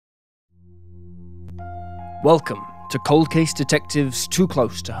Welcome to Cold Case Detectives Too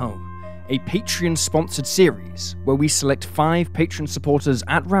Close to Home, a Patreon-sponsored series where we select 5 Patreon supporters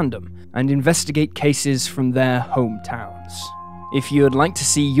at random and investigate cases from their hometowns. If you'd like to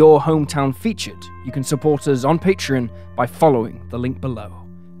see your hometown featured, you can support us on Patreon by following the link below.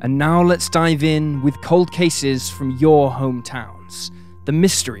 And now let's dive in with cold cases from your hometowns, the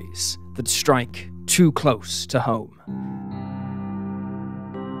mysteries that strike too close to home.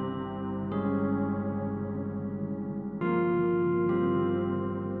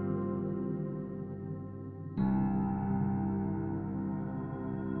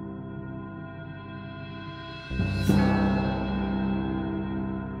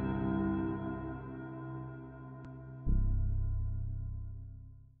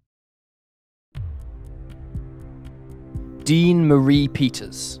 Dean Marie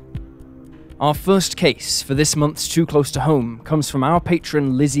Peters. Our first case for this month's Too Close to Home comes from our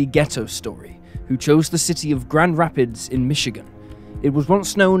patron Lisyghettostory, who chose the city of Grand Rapids in Michigan. It was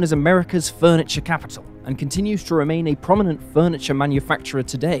once known as America's furniture capital and continues to remain a prominent furniture manufacturer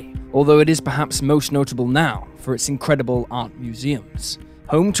today, although it is perhaps most notable now for its incredible art museums.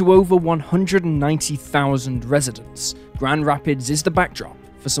 Home to over 190,000 residents, Grand Rapids is the backdrop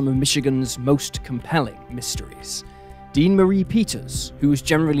for some of Michigan's most compelling mysteries. Dean Marie Peters, who was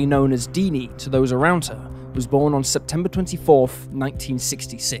generally known as Deanie to those around her, was born on September 24,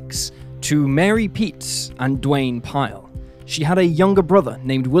 1966, to Mary Peets and Dwayne Pyle. She had a younger brother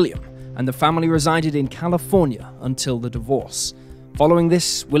named William, and the family resided in California until the divorce. Following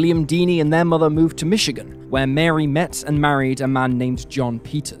this, William, Deanie, and their mother moved to Michigan, where Mary met and married a man named John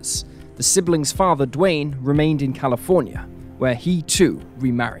Peters. The siblings' father, Dwayne, remained in California, where he too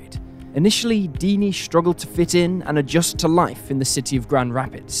remarried. Initially, Deanie struggled to fit in and adjust to life in the city of Grand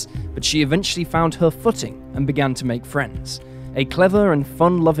Rapids, but she eventually found her footing and began to make friends. A clever and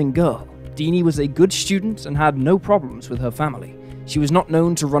fun-loving girl, Deanie was a good student and had no problems with her family. She was not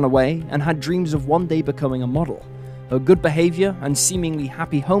known to run away and had dreams of one day becoming a model. Her good behavior and seemingly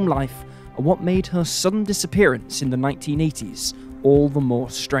happy home life are what made her sudden disappearance in the 1980s all the more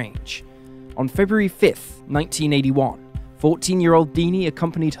strange. On February 5th, 1981, 14-year-old Deanie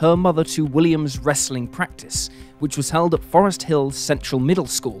accompanied her mother to William's wrestling practice, which was held at Forest Hills Central Middle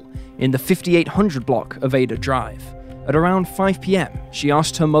School in the 5800 block of Ada Drive. At around 5 p.m., she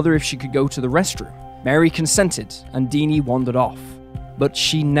asked her mother if she could go to the restroom. Mary consented, and Deanie wandered off, but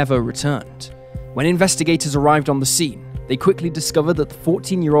she never returned. When investigators arrived on the scene, they quickly discovered that the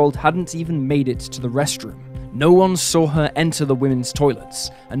 14-year-old hadn't even made it to the restroom. No one saw her enter the women's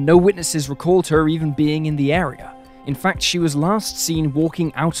toilets, and no witnesses recalled her even being in the area. In fact, she was last seen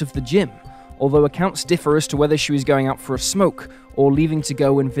walking out of the gym, although accounts differ as to whether she was going out for a smoke or leaving to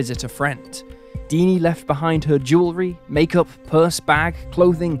go and visit a friend. Deanie left behind her jewelry, makeup, purse, bag,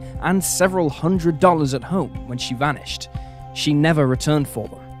 clothing, and several $100s at home when she vanished. She never returned for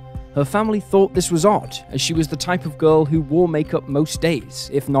them. Her family thought this was odd, as she was the type of girl who wore makeup most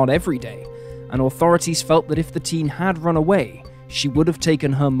days, if not every day, and authorities felt that if the teen had run away, she would have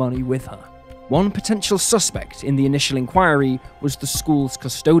taken her money with her. One potential suspect in the initial inquiry was the school's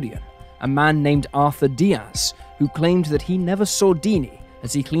custodian, a man named Arthur Diaz, who claimed that he never saw Deanie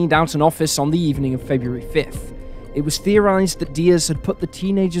as he cleaned out an office on the evening of February 5th. It was theorized that Diaz had put the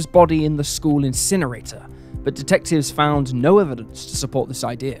teenager's body in the school incinerator, but detectives found no evidence to support this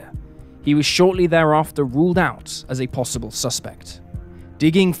idea. He was shortly thereafter ruled out as a possible suspect.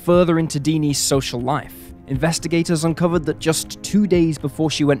 Digging further into Deanie's social life, investigators uncovered that just 2 days before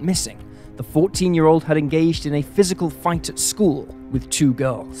she went missing, the 14-year-old had engaged in a physical fight at school with 2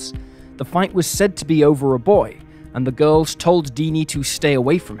 girls. The fight was said to be over a boy, and the girls told Deanie to stay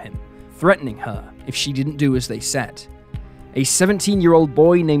away from him, threatening her if she didn't do as they said. A 17-year-old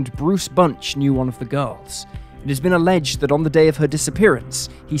boy named Bruce Bunch knew one of the girls. It has been alleged that on the day of her disappearance,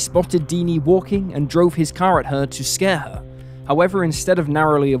 he spotted Deanie walking and drove his car at her to scare her. However, instead of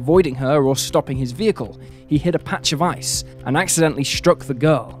narrowly avoiding her or stopping his vehicle, he hit a patch of ice and accidentally struck the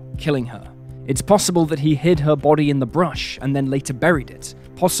girl, killing her. It's possible that he hid her body in the brush and then later buried it,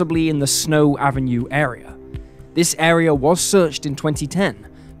 possibly in the Snow Avenue area. This area was searched in 2010,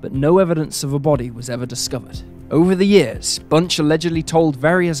 but no evidence of a body was ever discovered. Over the years, Bunch allegedly told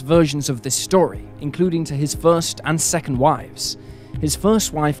various versions of this story, including to his first and second wives. His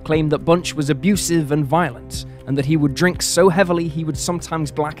first wife claimed that Bunch was abusive and violent, and that he would drink so heavily he would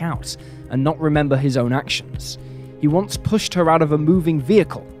sometimes black out and not remember his own actions. He once pushed her out of a moving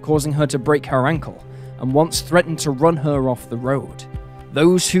vehicle, causing her to break her ankle, and once threatened to run her off the road.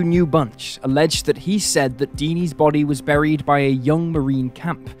 Those who knew Bunch alleged that he said that Deanie's body was buried by a young Marine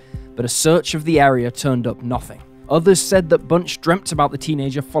camp, but a search of the area turned up nothing. Others said that Bunch dreamt about the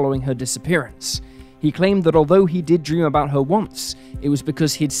teenager following her disappearance. He claimed that although he did dream about her once, it was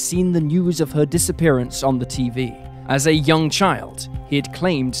because he'd seen the news of her disappearance on the TV. As a young child, he had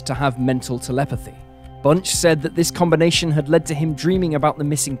claimed to have mental telepathy. Bunch said that this combination had led to him dreaming about the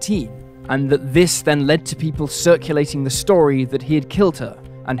missing teen, and that this then led to people circulating the story that he had killed her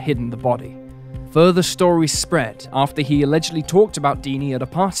and hidden the body. Further stories spread after he allegedly talked about Deanie at a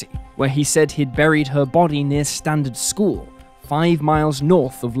party, where he said he'd buried her body near Standard School, 5 miles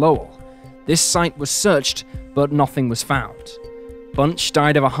north of Lowell. This site was searched, but nothing was found. Bunch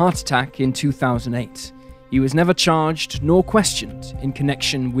died of a heart attack in 2008. He was never charged nor questioned in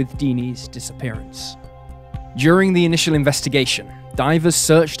connection with Deanie's disappearance. During the initial investigation, divers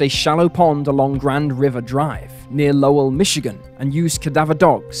searched a shallow pond along Grand River Drive, near Lowell, Michigan, and used cadaver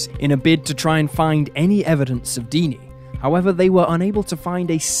dogs in a bid to try and find any evidence of Deanie. However, they were unable to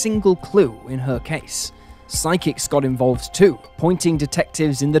find a single clue in her case. Psychics got involved too, pointing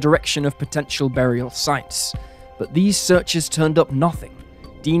detectives in the direction of potential burial sites. But these searches turned up nothing.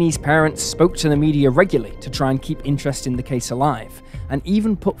 Deanie's parents spoke to the media regularly to try and keep interest in the case alive, and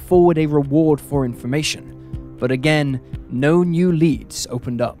even put forward a reward for information. But again, no new leads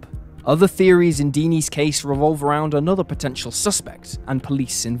opened up. Other theories in Deanie's case revolve around another potential suspect and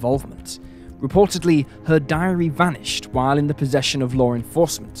police involvement. Reportedly, her diary vanished while in the possession of law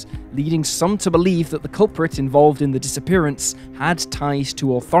enforcement, leading some to believe that the culprit involved in the disappearance had ties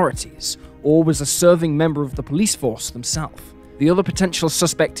to authorities, or was a serving member of the police force themselves. The other potential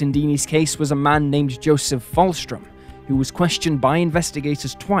suspect in Deanie's case was a man named Joseph Falstrom, who was questioned by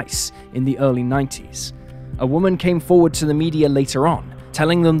investigators twice in the early 90s. A woman came forward to the media later on,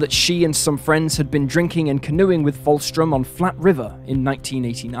 telling them that she and some friends had been drinking and canoeing with Falstrom on Flat River in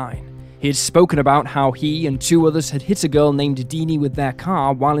 1989. He had spoken about how he and 2 others had hit a girl named Deanie with their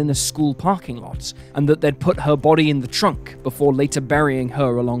car while in a school parking lot, and that they'd put her body in the trunk before later burying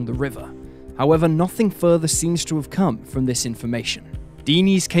her along the river. However, nothing further seems to have come from this information.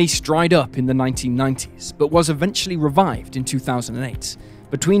 Deanie's case dried up in the 1990s, but was eventually revived in 2008.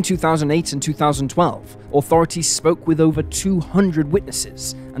 Between 2008 and 2012, authorities spoke with over 200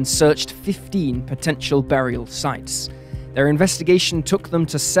 witnesses and searched 15 potential burial sites. Their investigation took them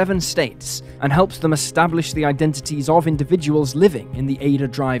to 7 states and helped them establish the identities of individuals living in the Ada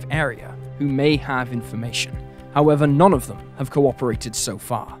Drive area who may have information. However, none of them have cooperated so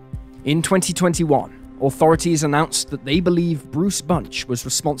far. In 2021, authorities announced that they believe Bruce Bunch was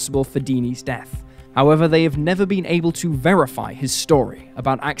responsible for Deanie's death. However, they have never been able to verify his story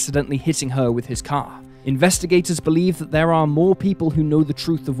about accidentally hitting her with his car. Investigators believe that there are more people who know the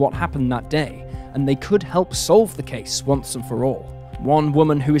truth of what happened that day, and they could help solve the case once and for all. One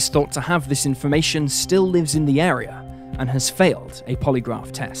woman who is thought to have this information still lives in the area and has failed a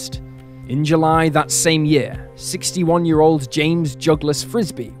polygraph test. In July that same year, 61-year-old James Douglas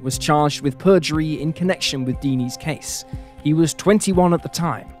Frisbee was charged with perjury in connection with Deanie's case. He was 21 at the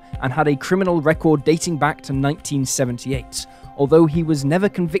time and had a criminal record dating back to 1978, although he was never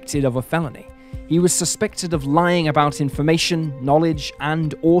convicted of a felony. He was suspected of lying about information, knowledge,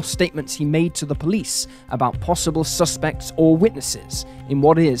 and/or statements he made to the police about possible suspects or witnesses in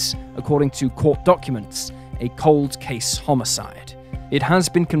what is, according to court documents, a cold case homicide. It has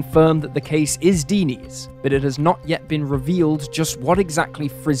been confirmed that the case is Deanie's, but it has not yet been revealed just what exactly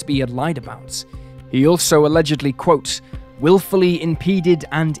Frisbee had lied about. He also allegedly, quote, willfully impeded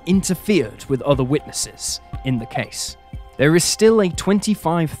and interfered with other witnesses in the case. There is still a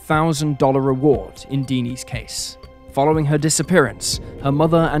 $25,000 reward in Deanie's case. Following her disappearance, her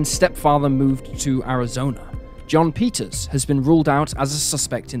mother and stepfather moved to Arizona. John Peters has been ruled out as a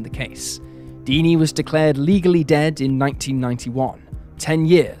suspect in the case. Deanie was declared legally dead in 1991, 10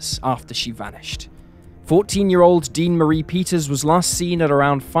 years after she vanished. 14-year-old Dean Marie Peters was last seen at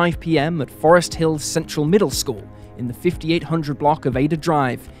around 5 p.m. at Forest Hills Central Middle School in the 5800 block of Ada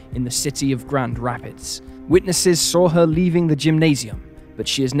Drive in the city of Grand Rapids. Witnesses saw her leaving the gymnasium, but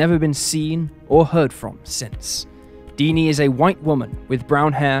she has never been seen or heard from since. Deanie is a white woman with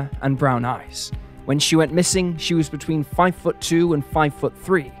brown hair and brown eyes. When she went missing, she was between 5'2" and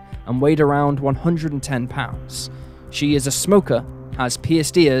 5'3" and weighed around 110 pounds. She is a smoker, has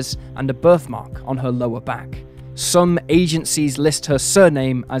pierced ears, and a birthmark on her lower back. Some agencies list her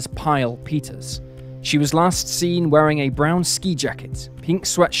surname as Pyle Peters. She was last seen wearing a brown ski jacket, pink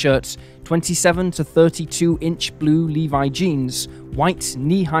sweatshirt, 27 to 32-inch blue Levi jeans, white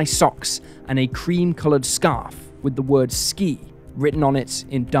knee-high socks, and a cream-colored scarf with the word ski written on it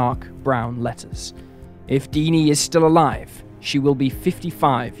in dark brown letters. If Deanie is still alive, she will be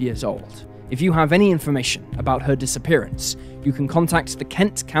 55 years old. If you have any information about her disappearance, you can contact the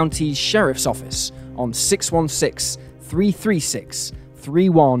Kent County Sheriff's Office on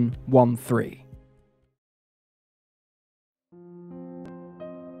 616-336-3113.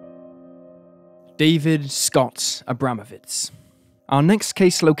 David Scott Abramovitz. Our next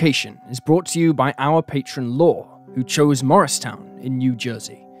case location is brought to you by our patron Laur, who chose Morristown in New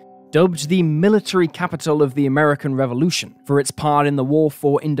Jersey. Dubbed the military capital of the American Revolution for its part in the war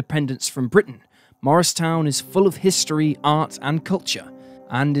for independence from Britain, Morristown is full of history, art, and culture,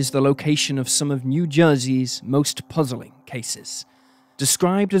 and is the location of some of New Jersey's most puzzling cases.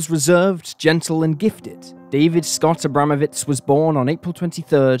 Described as reserved, gentle, and gifted, David Scott Abramovitz was born on April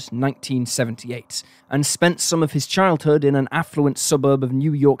 23, 1978, and spent some of his childhood in an affluent suburb of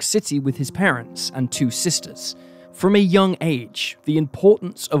New York City with his parents and two sisters. From a young age, the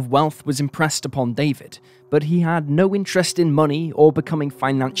importance of wealth was impressed upon David, but he had no interest in money or becoming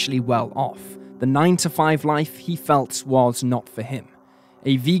financially well off. The 9-to-5 life, he felt, was not for him.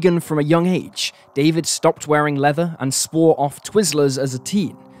 A vegan from a young age, David stopped wearing leather and swore off Twizzlers as a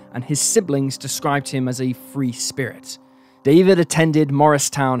teen, and his siblings described him as a free spirit. David attended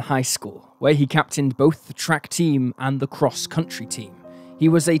Morristown High School, where he captained both the track team and the cross-country team. He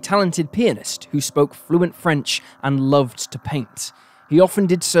was a talented pianist who spoke fluent French and loved to paint. He often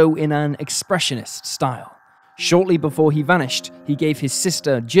did so in an expressionist style. Shortly before he vanished, he gave his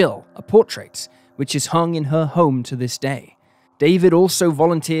sister, Jill, a portrait, which is hung in her home to this day. David also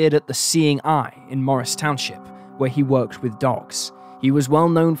volunteered at the Seeing Eye in Morris Township, where he worked with dogs. He was well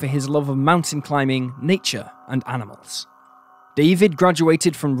known for his love of mountain climbing, nature, and animals. David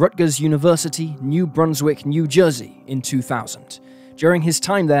graduated from Rutgers University, New Brunswick, New Jersey in 2000. During his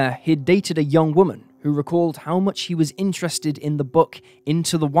time there, he had dated a young woman who recalled how much he was interested in the book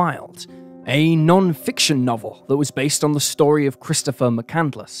Into the Wild, a non-fiction novel that was based on the story of Christopher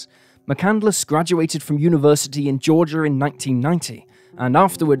McCandless. McCandless graduated from university in Georgia in 1990, and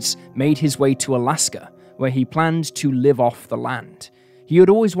afterwards made his way to Alaska, where he planned to live off the land. He had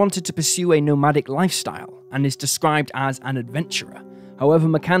always wanted to pursue a nomadic lifestyle, and is described as an adventurer. However,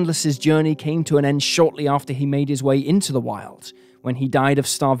 McCandless's journey came to an end shortly after he made his way into the wild, when he died of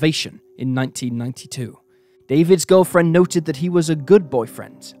starvation in 1992. David's girlfriend noted that he was a good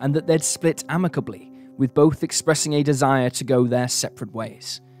boyfriend, and that they'd split amicably, with both expressing a desire to go their separate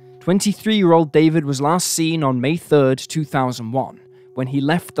ways. 23-year-old David was last seen on May 3, 2001, when he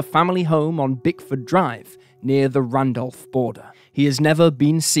left the family home on Bickford Drive, near the Randolph border. He has never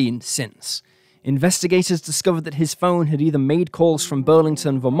been seen since. Investigators discovered that his phone had either made calls from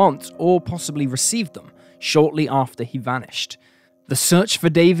Burlington, Vermont, or possibly received them, shortly after he vanished. The search for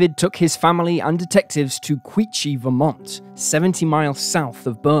David took his family and detectives to Quechee, Vermont, 70 miles south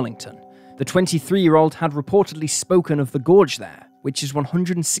of Burlington. The 23-year-old had reportedly spoken of the gorge there, which is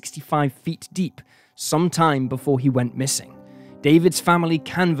 165 feet deep, some time before he went missing. David's family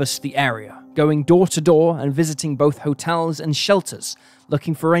canvassed the area, going door to door and visiting both hotels and shelters,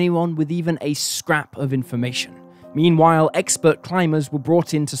 looking for anyone with even a scrap of information. Meanwhile, expert climbers were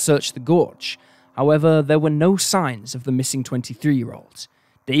brought in to search the gorge. However, there were no signs of the missing 23-year-old.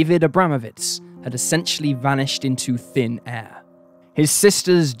 David Abramovitz had essentially vanished into thin air. His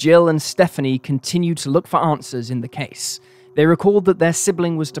sisters, Jill and Stephanie, continued to look for answers in the case. They recalled that their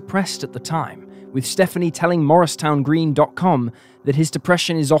sibling was depressed at the time, with Stephanie telling MorristownGreen.com that his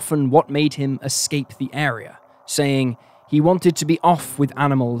depression is often what made him escape the area, saying he wanted to be off with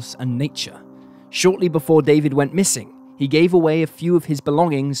animals and nature. Shortly before David went missing, he gave away a few of his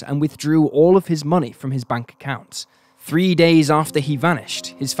belongings and withdrew all of his money from his bank accounts. 3 days after he vanished,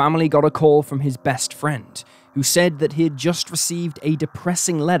 his family got a call from his best friend, who said that he had just received a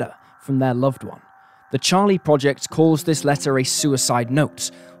depressing letter from their loved one. The Charlie Project calls this letter a suicide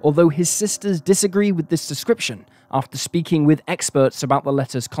note, although his sisters disagree with this description after speaking with experts about the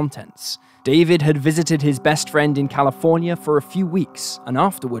letter's contents. David had visited his best friend in California for a few weeks, and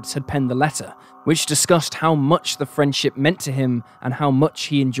afterwards had penned the letter, which discussed how much the friendship meant to him and how much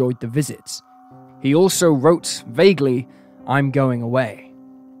he enjoyed the visit. He also wrote, vaguely, "I'm going away."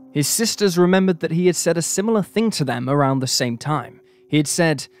 His sisters remembered that he had said a similar thing to them around the same time. He had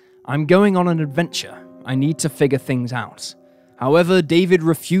said, "I'm going on an adventure. I need to figure things out." However, David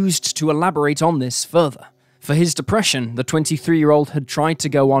refused to elaborate on this further. For his depression, the 23-year-old had tried to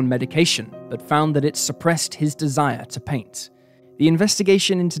go on medication, but found that it suppressed his desire to paint. The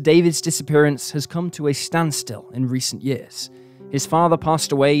investigation into David's disappearance has come to a standstill in recent years. His father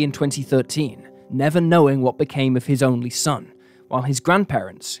passed away in 2013, never knowing what became of his only son, while his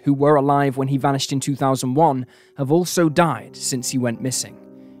grandparents, who were alive when he vanished in 2001, have also died since he went missing.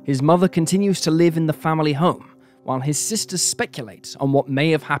 His mother continues to live in the family home, while his sisters speculate on what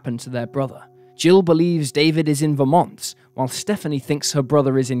may have happened to their brother. Jill believes David is in Vermont, while Stephanie thinks her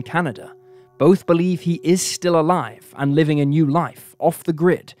brother is in Canada. Both believe he is still alive and living a new life, off the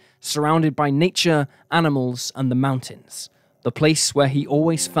grid, surrounded by nature, animals, and the mountains, the place where he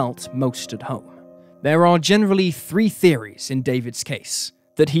always felt most at home. There are generally three theories in David's case: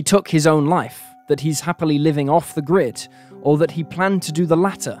 that he took his own life, that he's happily living off the grid, or that he planned to do the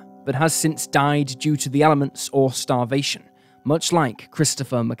latter, but has since died due to the elements or starvation, much like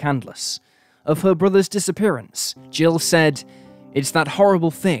Christopher McCandless. Of her brother's disappearance, Jill said, "It's that horrible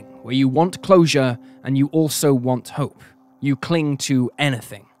thing where you want closure and you also want hope. You cling to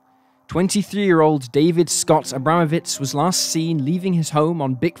anything." 23-year-old David Scott Abramovitz was last seen leaving his home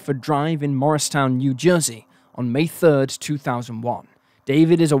on Bickford Drive in Morristown, New Jersey, on May 3, 2001.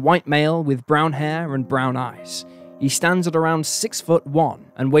 David is a white male with brown hair and brown eyes. He stands at around 6'1"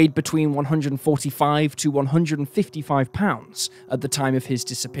 and weighed between 145 to 155 pounds at the time of his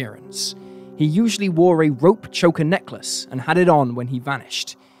disappearance. He usually wore a rope choker necklace and had it on when he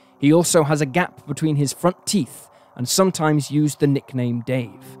vanished. He also has a gap between his front teeth and sometimes used the nickname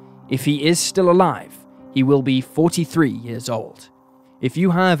Dave. If he is still alive, he will be 43 years old. If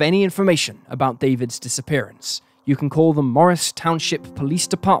you have any information about David's disappearance, you can call the Morris Township Police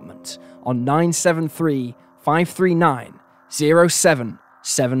Department on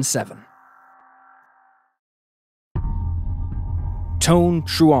 973-539-0777. Toan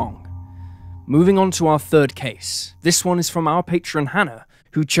Truong. Moving on to our third case. This one is from our patron Hannah,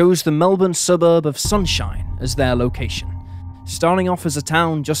 who chose the Melbourne suburb of Sunshine as their location. Starting off as a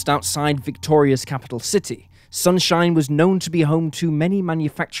town just outside Victoria's capital city, Sunshine was known to be home to many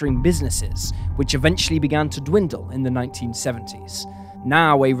manufacturing businesses, which eventually began to dwindle in the 1970s.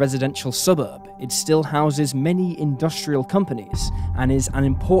 Now a residential suburb, it still houses many industrial companies and is an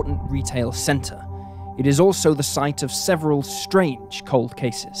important retail centre. It is also the site of several strange cold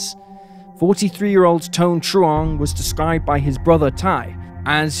cases. 43-year-old Toan Truong was described by his brother Tai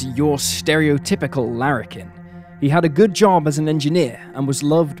as your stereotypical larrikin. He had a good job as an engineer and was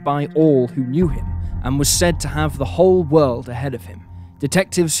loved by all who knew him, and was said to have the whole world ahead of him.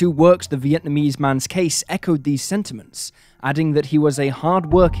 Detectives who worked the Vietnamese man's case echoed these sentiments, adding that he was a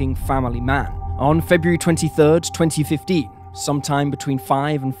hard-working family man. On February 23, 2015, sometime between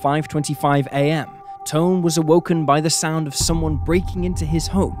 5 and 5:25 a.m., Toan was awoken by the sound of someone breaking into his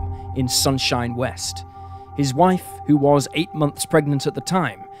home in Sunshine West. His wife, who was 8 months pregnant at the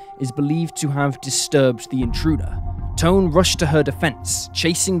time, is believed to have disturbed the intruder. Toan rushed to her defense,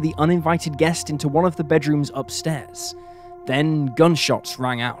 chasing the uninvited guest into one of the bedrooms upstairs. Then gunshots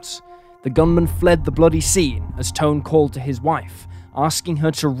rang out. The gunman fled the bloody scene as Toan called to his wife, asking her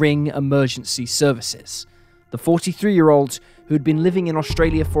to ring emergency services. The 43-year-old, who had been living in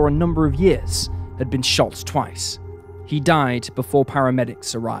Australia for a number of years, had been shot twice. He died before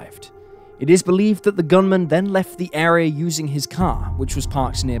paramedics arrived. It is believed that the gunman then left the area using his car, which was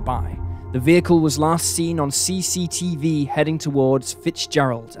parked nearby. The vehicle was last seen on CCTV heading towards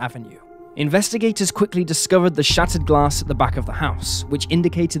Fitzgerald Avenue. Investigators quickly discovered the shattered glass at the back of the house, which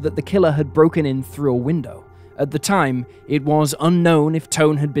indicated that the killer had broken in through a window. At the time, it was unknown if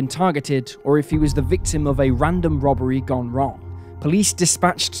Toan had been targeted or if he was the victim of a random robbery gone wrong. Police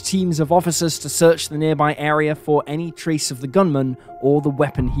dispatched teams of officers to search the nearby area for any trace of the gunman or the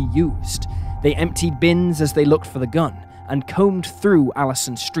weapon he used. They emptied bins as they looked for the gun, and combed through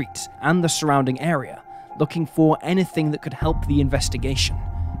Allison Street and the surrounding area, looking for anything that could help the investigation.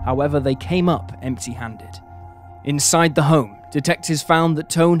 However, they came up empty-handed. Inside the home, detectives found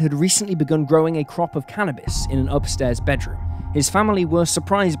that Toan had recently begun growing a crop of cannabis in an upstairs bedroom. His family were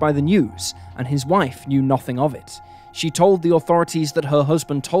surprised by the news, and his wife knew nothing of it. She told the authorities that her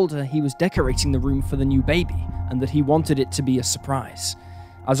husband told her he was decorating the room for the new baby, and that he wanted it to be a surprise.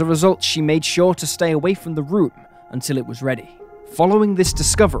 As a result, she made sure to stay away from the room until it was ready. Following this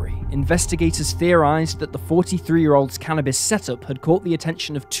discovery, investigators theorized that the 43-year-old's cannabis setup had caught the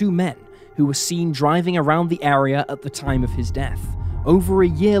attention of two men who were seen driving around the area at the time of his death. Over a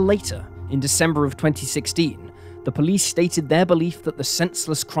year later, in December of 2016, the police stated their belief that the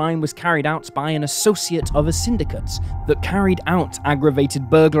senseless crime was carried out by an associate of a syndicate that carried out aggravated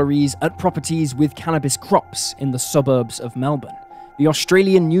burglaries at properties with cannabis crops in the suburbs of Melbourne. The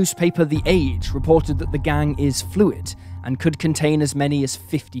Australian newspaper The Age reported that the gang is fluid and could contain as many as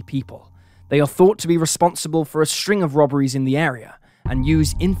 50 people. They are thought to be responsible for a string of robberies in the area and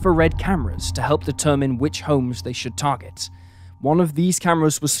use infrared cameras to help determine which homes they should target. One of these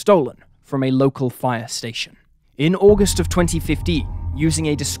cameras was stolen from a local fire station. In August of 2015, using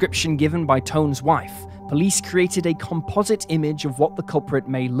a description given by Toan's wife, police created a composite image of what the culprit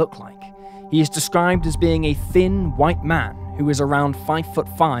may look like. He is described as being a thin, white man who is around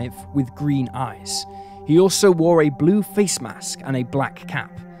 5'5" with green eyes. He also wore a blue face mask and a black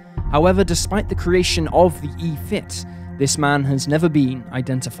cap. However, despite the creation of the E-Fit, this man has never been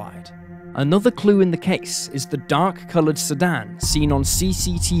identified. Another clue in the case is the dark-coloured sedan seen on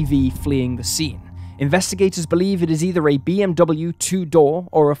CCTV fleeing the scene. Investigators believe it is either a BMW 2-door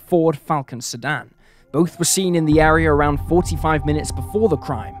or a Ford Falcon sedan. Both were seen in the area around 45 minutes before the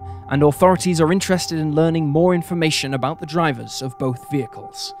crime, and authorities are interested in learning more information about the drivers of both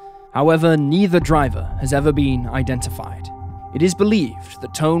vehicles. However, neither driver has ever been identified. It is believed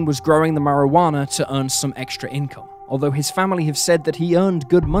that Toan was growing the marijuana to earn some extra income, although his family have said that he earned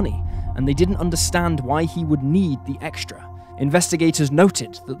good money, and they didn't understand why he would need the extra. Investigators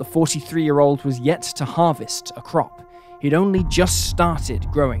noted that the 43-year-old was yet to harvest a crop. He'd only just started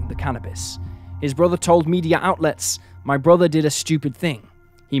growing the cannabis. His brother told media outlets, "My brother did a stupid thing.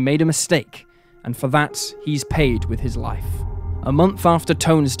 He made a mistake, and for that, he's paid with his life." A month after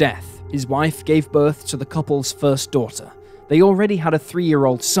Toan's death, his wife gave birth to the couple's first daughter. They already had a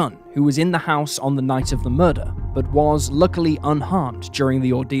 3-year-old son who was in the house on the night of the murder, but was luckily unharmed during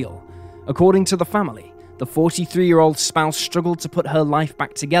the ordeal. According to the family, the 43-year-old spouse struggled to put her life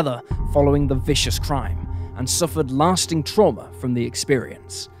back together following the vicious crime, and suffered lasting trauma from the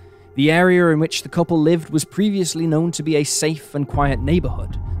experience. The area in which the couple lived was previously known to be a safe and quiet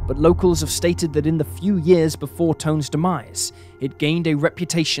neighborhood, but locals have stated that in the few years before Toan's demise, it gained a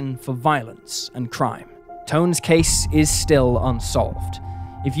reputation for violence and crime. Toan's case is still unsolved.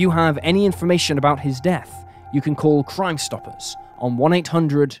 If you have any information about his death, you can call Crime Stoppers on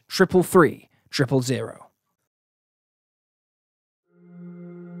 1-800-333-000.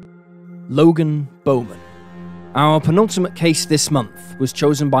 Logan Bowman. Our penultimate case this month was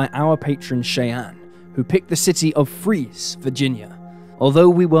chosen by our patron Cheyenne, who picked the city of Fries, Virginia. Although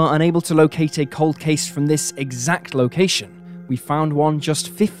we were unable to locate a cold case from this exact location, we found one just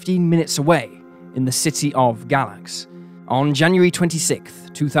 15 minutes away in the city of Galax. On January 26,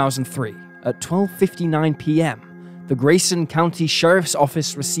 2003, at 12:59 p.m., the Grayson County Sheriff's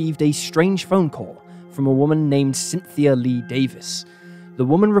Office received a strange phone call from a woman named Cynthia Lee Davis. The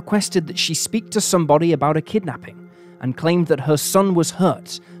woman requested that she speak to somebody about a kidnapping and claimed that her son was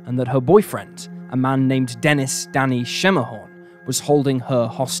hurt and that her boyfriend, a man named Dennis Danny Schemmerhorn, was holding her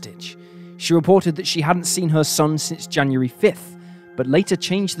hostage. She reported that she hadn't seen her son since January 5th, but later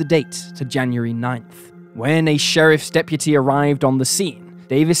changed the date to January 9th. When a sheriff's deputy arrived on the scene,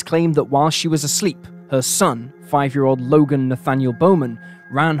 Davis claimed that while she was asleep, her son, 5-year-old Logan Nathaniel Bowman,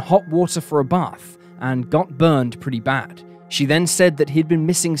 ran hot water for a bath and got burned pretty bad. She then said that he'd been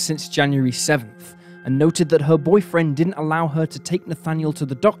missing since January 7th, and noted that her boyfriend didn't allow her to take Nathaniel to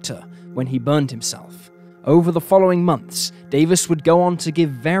the doctor when he burned himself. Over the following months, Davis would go on to give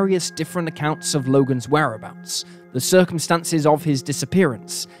various different accounts of Logan's whereabouts, the circumstances of his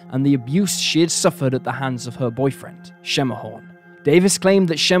disappearance, and the abuse she had suffered at the hands of her boyfriend, Schemmerhorn. Davis claimed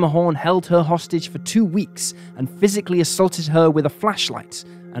that Schemmerhorn held her hostage for 2 weeks and physically assaulted her with a flashlight,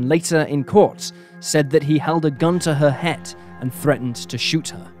 and later in court said that he held a gun to her head and threatened to shoot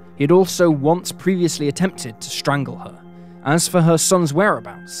her. He had also once previously attempted to strangle her. As for her son's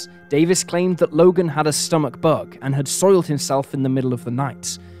whereabouts, Davis claimed that Logan had a stomach bug and had soiled himself in the middle of the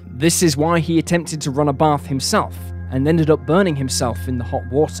night. This is why he attempted to run a bath himself and ended up burning himself in the hot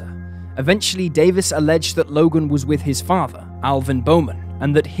water. Eventually, Davis alleged that Logan was with his father, Alvin Bowman,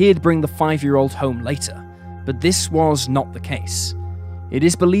 and that he'd bring the 5-year-old home later. But this was not the case. It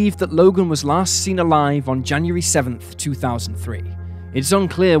is believed that Logan was last seen alive on January 7th, 2003. It's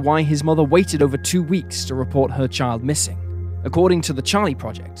unclear why his mother waited over 2 weeks to report her child missing. According to the Charlie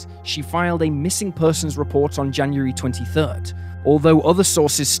Project, she filed a missing persons report on January 23rd, although other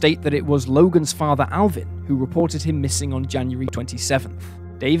sources state that it was Logan's father Alvin who reported him missing on January 27th.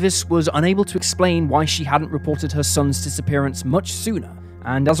 Davis was unable to explain why she hadn't reported her son's disappearance much sooner,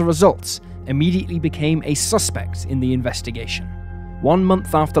 and as a result, immediately became a suspect in the investigation. 1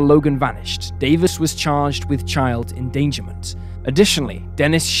 month after Logan vanished, Davis was charged with child endangerment. Additionally,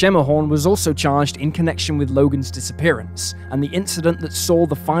 Dennis Schemmerhorn was also charged in connection with Logan's disappearance and the incident that saw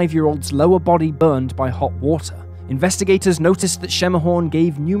the 5-year-old's lower body burned by hot water. Investigators noticed that Schemmerhorn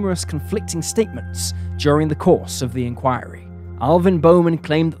gave numerous conflicting statements during the course of the inquiry. Alvin Bowman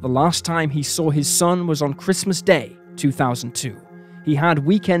claimed that the last time he saw his son was on Christmas Day, 2002. He had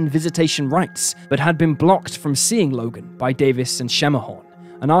weekend visitation rights, but had been blocked from seeing Logan by Davis and Schemmerhorn.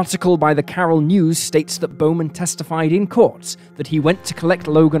 An article by the Carroll News states that Bowman testified in court that he went to collect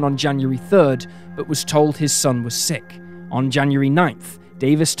Logan on January 3rd, but was told his son was sick. On January 9th,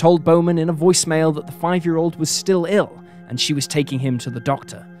 Davis told Bowman in a voicemail that the 5-year-old was still ill and she was taking him to the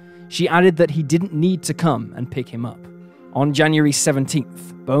doctor. She added that he didn't need to come and pick him up. On January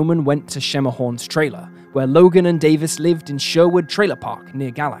 17th, Bowman went to Schemmerhorn's trailer, where Logan and Davis lived in Sherwood Trailer Park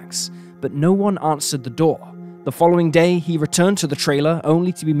near Galax, but no one answered the door. The following day, he returned to the trailer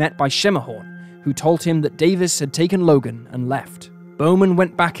only to be met by Schemmerhorn, who told him that Davis had taken Logan and left. Bowman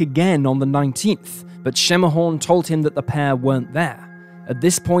went back again on the 19th, but Schermerhorn told him that the pair weren't there. At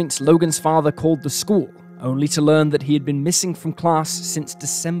this point, Logan's father called the school, only to learn that he had been missing from class since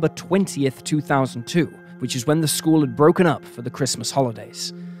December 20th, 2002, which is when the school had broken up for the Christmas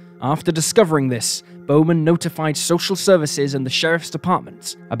holidays. After discovering this, Bowman notified social services and the sheriff's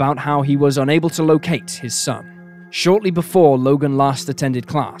department about how he was unable to locate his son. Shortly before Logan last attended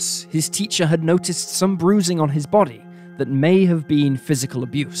class, his teacher had noticed some bruising on his body that may have been physical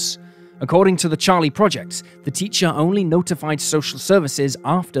abuse. According to the Charlie Project, the teacher only notified social services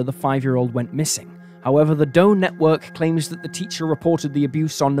after the 5-year-old went missing. However, the Doe Network claims that the teacher reported the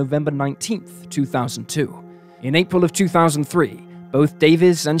abuse on November 19th, 2002. In April of 2003, both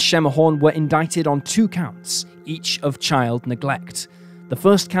Davis and Schermerhorn were indicted on 2 counts, each of child neglect. The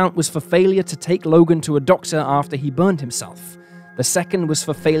first count was for failure to take Logan to a doctor after he burned himself. The second was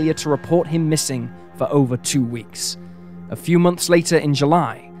for failure to report him missing for over 2 weeks. A few months later in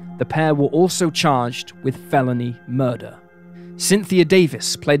July, the pair were also charged with felony murder. Cynthia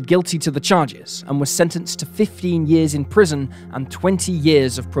Davis pled guilty to the charges and was sentenced to 15 years in prison and 20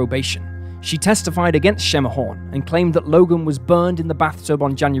 years of probation. She testified against Schermerhorn and claimed that Logan was burned in the bathtub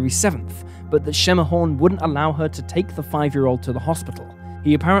on January 7th, but that Schermerhorn wouldn't allow her to take the 5-year-old to the hospital.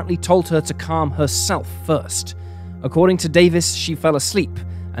 He apparently told her to calm herself first. According to Davis, she fell asleep,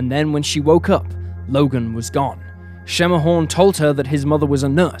 and then when she woke up, Logan was gone. Schermerhorn told her that his mother was a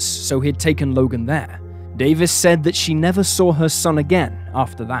nurse, so he'd taken Logan there. Davis said that she never saw her son again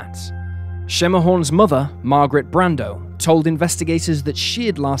after that. Schermerhorn's mother, Margaret Brando, told investigators that she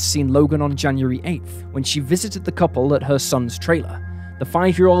had last seen Logan on January 8th when she visited the couple at her son's trailer. The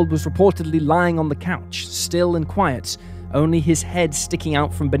 5-year-old was reportedly lying on the couch, still and quiet, only his head sticking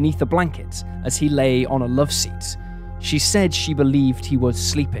out from beneath a blanket as he lay on a love seat. She said she believed he was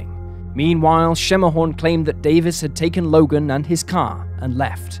sleeping. Meanwhile, Schermerhorn claimed that Davis had taken Logan and his car and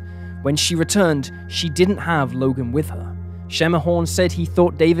left. When she returned, she didn't have Logan with her. Schermerhorn said he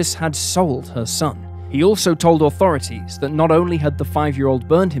thought Davis had sold her son. He also told authorities that not only had the 5-year-old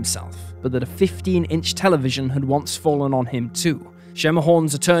burned himself, but that a 15-inch television had once fallen on him too.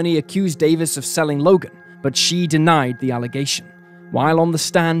 Schermerhorn's attorney accused Davis of selling Logan, but she denied the allegation. While on the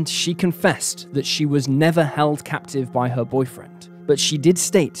stand, she confessed that she was never held captive by her boyfriend, but she did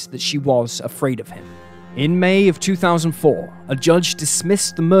state that she was afraid of him. In May of 2004, a judge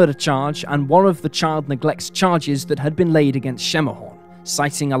dismissed the murder charge and one of the child neglect charges that had been laid against Schermerhorn,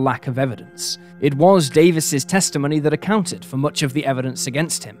 citing a lack of evidence. It was Davis's testimony that accounted for much of the evidence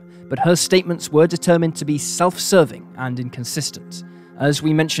against him, but her statements were determined to be self-serving and inconsistent. As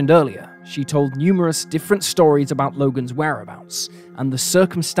we mentioned earlier, she told numerous different stories about Logan's whereabouts and the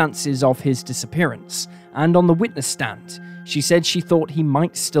circumstances of his disappearance, and on the witness stand, she said she thought he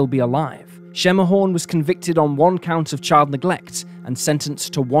might still be alive. Schermerhorn was convicted on 1 count of child neglect and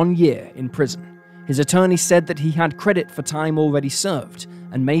sentenced to 1 year in prison. His attorney said that he had credit for time already served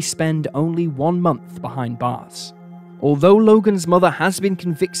and may spend only 1 month behind bars. Although Logan's mother has been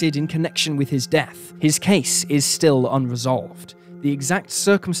convicted in connection with his death, his case is still unresolved. The exact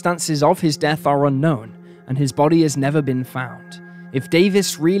circumstances of his death are unknown, and his body has never been found. If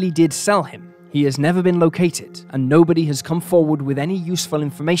Davis really did sell him, he has never been located, and nobody has come forward with any useful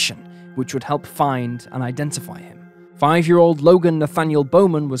information which would help find and identify him. 5-year-old Logan Nathaniel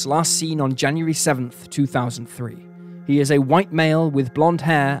Bowman was last seen on January 7th, 2003. He is a white male with blonde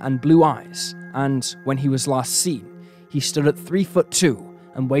hair and blue eyes, and when he was last seen, he stood at 3'2"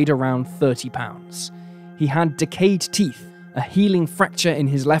 and weighed around 30 pounds. He had decayed teeth, a healing fracture in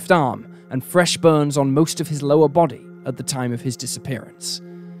his left arm, and fresh burns on most of his lower body at the time of his disappearance.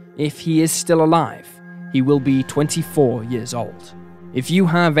 If he is still alive, he will be 24 years old. If you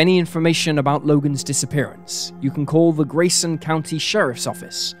have any information about Logan's disappearance, you can call the Grayson County Sheriff's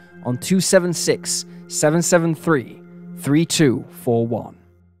Office on 276-773-3241.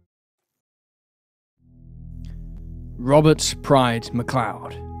 Robert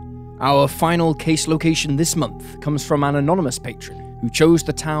Pride-McLeod. Our final case location this month comes from an anonymous patron who chose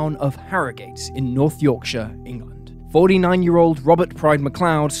the town of Harrogate in North Yorkshire, England. 49-year-old Robert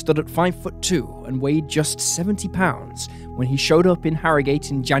Pride-McLeod stood at 5'2" and weighed just 70 pounds when he showed up in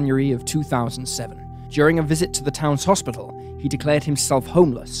Harrogate in January of 2007. During a visit to the town's hospital, he declared himself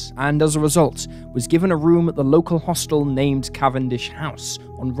homeless and, as a result, was given a room at the local hostel named Cavendish House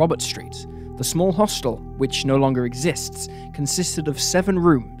on Robert Street. The small hostel, which no longer exists, consisted of 7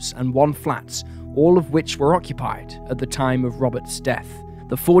 rooms and 1 flat, all of which were occupied at the time of Robert's death.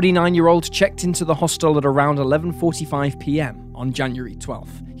 The 49-year-old checked into the hostel at around 11:45 p.m. on January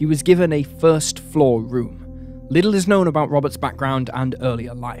 12th. He was given a first-floor room. Little is known about Robert's background and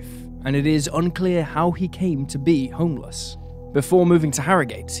earlier life, and it is unclear how he came to be homeless. Before moving to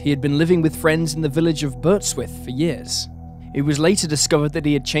Harrogate, he had been living with friends in the village of Birtswith for years. It was later discovered that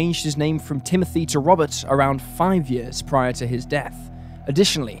he had changed his name from Timothy to Robert around 5 years prior to his death.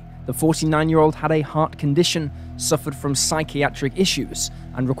 Additionally, the 49-year-old had a heart condition, suffered from psychiatric issues,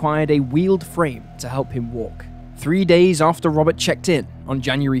 and required a wheeled frame to help him walk. 3 days after Robert checked in, on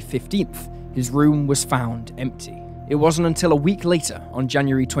January 15th, his room was found empty. It wasn't until a week later, on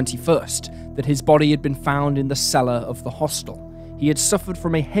January 21st, that his body had been found in the cellar of the hostel. He had suffered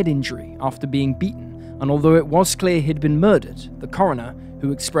from a head injury after being beaten, and although it was clear he'd been murdered, the coroner,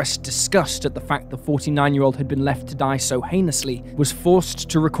 who expressed disgust at the fact the 49-year-old had been left to die so heinously, was forced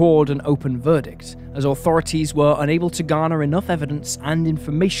to record an open verdict, as authorities were unable to garner enough evidence and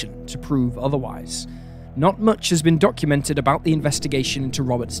information to prove otherwise. Not much has been documented about the investigation into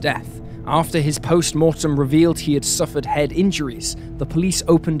Robert's death. After his post-mortem revealed he had suffered head injuries, the police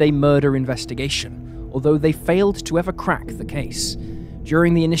opened a murder investigation, although they failed to ever crack the case.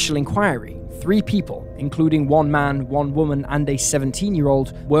 During the initial inquiry, 3 people, including 1 man, 1 woman, and a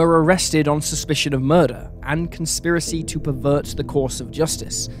 17-year-old, were arrested on suspicion of murder and conspiracy to pervert the course of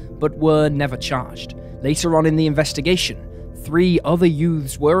justice, but were never charged. Later on in the investigation, 3 other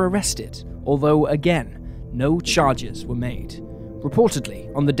youths were arrested, although again, no charges were made.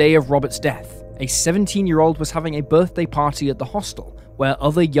 Reportedly, on the day of Robert's death, a 17-year-old was having a birthday party at the hostel where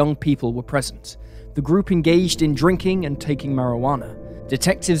other young people were present. The group engaged in drinking and taking marijuana.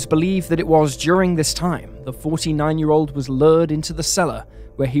 Detectives believe that it was during this time the 49-year-old was lured into the cellar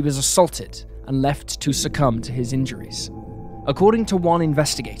where he was assaulted and left to succumb to his injuries. According to one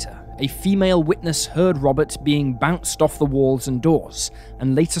investigator, a female witness heard Robert being bounced off the walls and doors,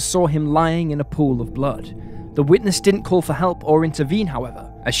 and later saw him lying in a pool of blood. The witness didn't call for help or intervene,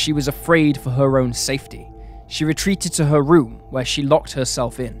 however, as she was afraid for her own safety. She retreated to her room, where she locked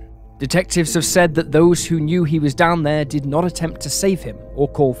herself in. Detectives have said that those who knew he was down there did not attempt to save him or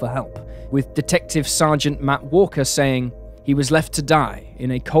call for help, with Detective Sergeant Matt Walker saying, "He was left to die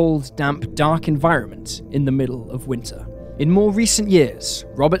in a cold, damp, dark environment in the middle of winter." In more recent years,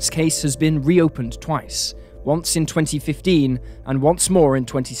 Robert's case has been reopened twice, once in 2015 and once more in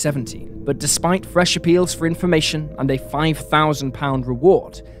 2017. But despite fresh appeals for information and a £5,000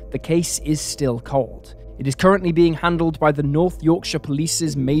 reward, the case is still cold. It is currently being handled by the North Yorkshire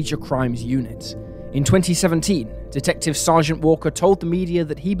Police's Major Crimes Unit. In 2017, Detective Sergeant Walker told the media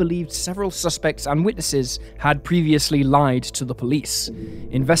that he believed several suspects and witnesses had previously lied to the police.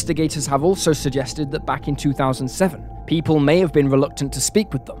 Investigators have also suggested that back in 2007, people may have been reluctant to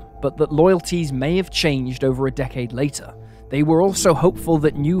speak with them, but that loyalties may have changed over a decade later. They were also hopeful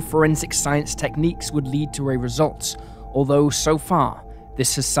that new forensic science techniques would lead to a result, although so far,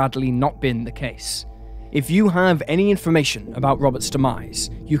 this has sadly not been the case. If you have any information about Robert's demise,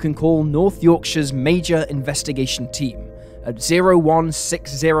 you can call North Yorkshire's Major Investigation Team at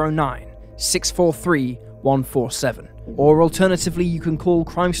 01609 643 147, or alternatively you can call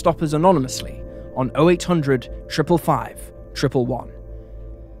Crime Stoppers anonymously on 0800 555 111.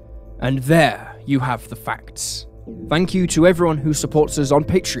 And there you have the facts. Thank you to everyone who supports us on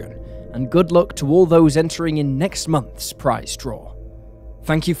Patreon, and good luck to all those entering in next month's prize draw.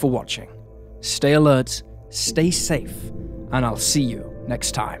 Thank you for watching. Stay alert, stay safe, and I'll see you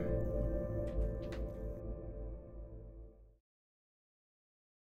next time.